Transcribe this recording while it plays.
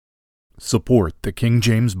Support the King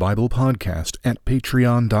James Bible Podcast at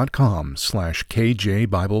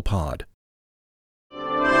patreon.com/KJBiblePod.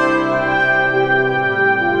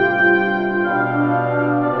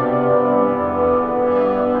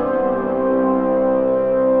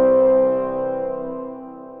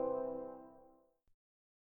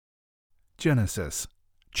 Genesis,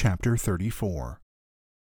 chapter 34.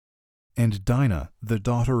 And Dinah, the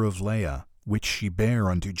daughter of Leah, which she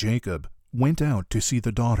bare unto Jacob, went out to see the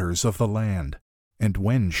daughters of the land. And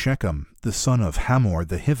when Shechem, the son of Hamor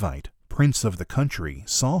the Hivite, prince of the country,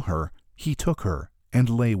 saw her, he took her, and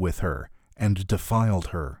lay with her, and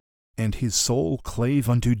defiled her. And his soul clave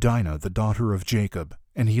unto Dinah the daughter of Jacob,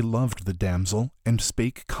 and he loved the damsel, and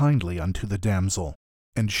spake kindly unto the damsel.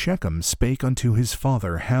 And Shechem spake unto his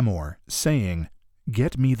father Hamor, saying,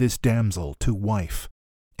 Get me this damsel to wife.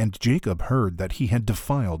 And Jacob heard that he had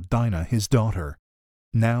defiled Dinah his daughter.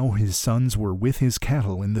 Now his sons were with his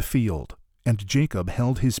cattle in the field, and Jacob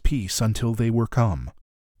held his peace until they were come.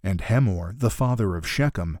 And Hamor, the father of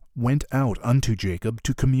Shechem, went out unto Jacob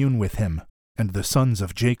to commune with him. And the sons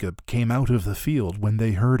of Jacob came out of the field when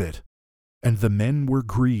they heard it. And the men were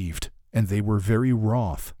grieved, and they were very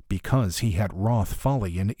wroth, because he had wrought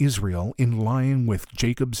folly in Israel in lying with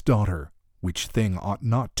Jacob's daughter, which thing ought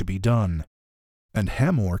not to be done. And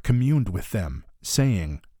Hamor communed with them,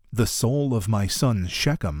 saying, The soul of my son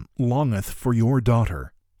Shechem longeth for your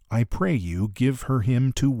daughter. I pray you give her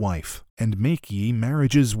him to wife, and make ye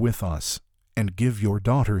marriages with us, and give your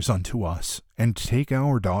daughters unto us, and take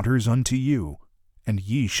our daughters unto you, and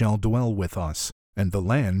ye shall dwell with us, and the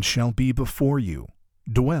land shall be before you.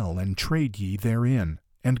 Dwell and trade ye therein,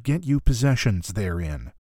 and get you possessions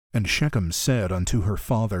therein. And Shechem said unto her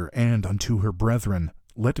father and unto her brethren,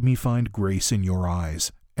 Let me find grace in your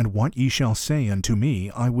eyes, and what ye shall say unto me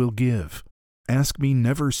I will give. Ask me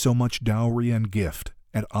never so much dowry and gift,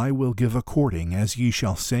 and I will give according as ye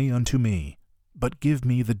shall say unto me. But give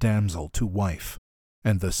me the damsel to wife.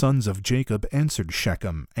 And the sons of Jacob answered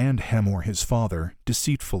Shechem and Hamor his father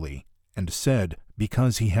deceitfully, and said,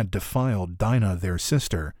 because he had defiled Dinah their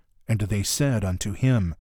sister, and they said unto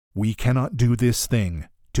him, We cannot do this thing,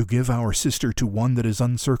 to give our sister to one that is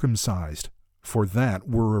uncircumcised, for that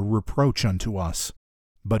were a reproach unto us.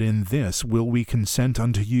 But in this will we consent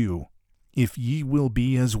unto you, if ye will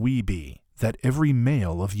be as we be, that every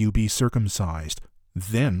male of you be circumcised,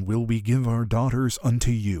 then will we give our daughters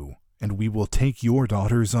unto you, and we will take your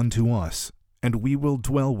daughters unto us, and we will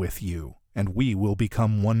dwell with you, and we will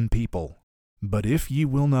become one people. But if ye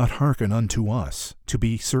will not hearken unto us, to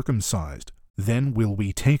be circumcised, then will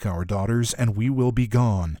we take our daughters, and we will be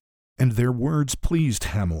gone. And their words pleased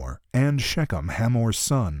Hamor, and Shechem Hamor's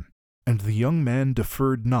son. And the young man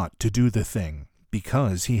deferred not to do the thing,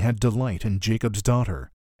 because he had delight in Jacob's daughter,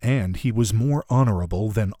 and he was more honorable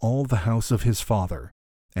than all the house of his father.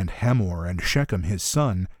 And Hamor and Shechem his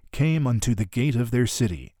son came unto the gate of their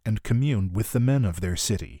city, and communed with the men of their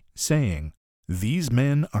city, saying, These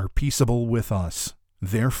men are peaceable with us,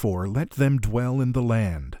 therefore let them dwell in the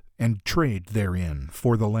land, and trade therein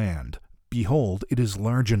for the land. Behold, it is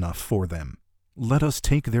large enough for them. Let us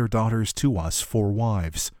take their daughters to us for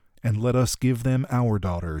wives, and let us give them our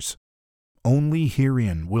daughters. Only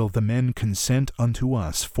herein will the men consent unto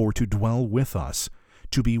us for to dwell with us,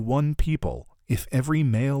 to be one people, if every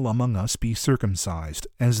male among us be circumcised,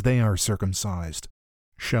 as they are circumcised.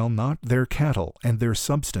 Shall not their cattle and their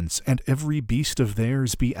substance and every beast of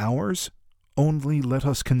theirs be ours? Only let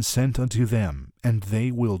us consent unto them, and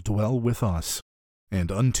they will dwell with us.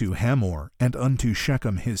 And unto Hamor and unto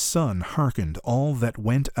Shechem his son hearkened all that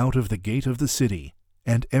went out of the gate of the city,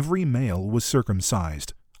 and every male was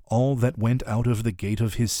circumcised, all that went out of the gate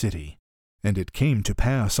of his city. And it came to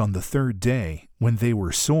pass on the third day, when they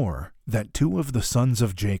were sore, that two of the sons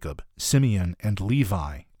of Jacob, Simeon and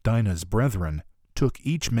Levi, Dinah's brethren, took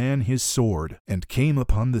each man his sword, and came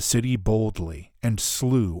upon the city boldly, and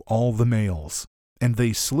slew all the males. And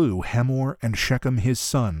they slew Hamor and Shechem his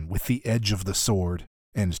son with the edge of the sword,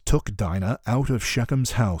 and took Dinah out of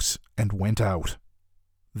Shechem's house, and went out.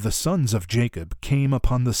 The sons of Jacob came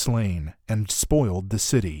upon the slain, and spoiled the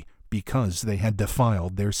city, because they had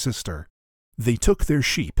defiled their sister. They took their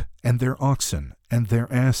sheep, and their oxen, and their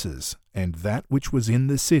asses, and that which was in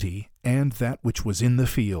the city, and that which was in the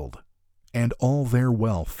field. And all their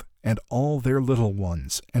wealth, and all their little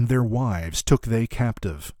ones, and their wives took they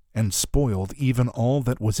captive, and spoiled even all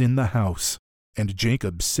that was in the house. And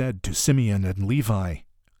Jacob said to Simeon and Levi,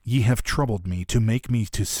 Ye have troubled me to make me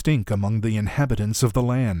to stink among the inhabitants of the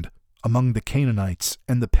land, among the Canaanites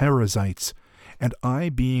and the Perizzites, and I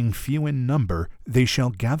being few in number, they shall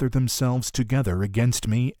gather themselves together against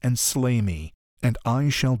me and slay me. and I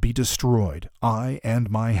shall be destroyed, I and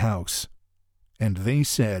my house. And they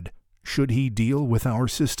said, Should he deal with our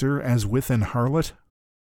sister as with an harlot?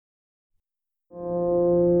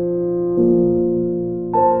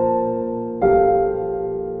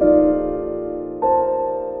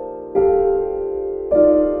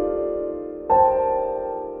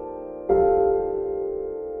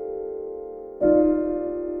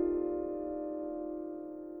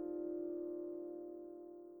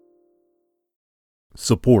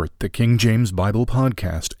 Support the King James Bible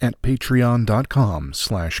Podcast at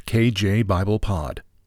patreon.com/KJBiblePod.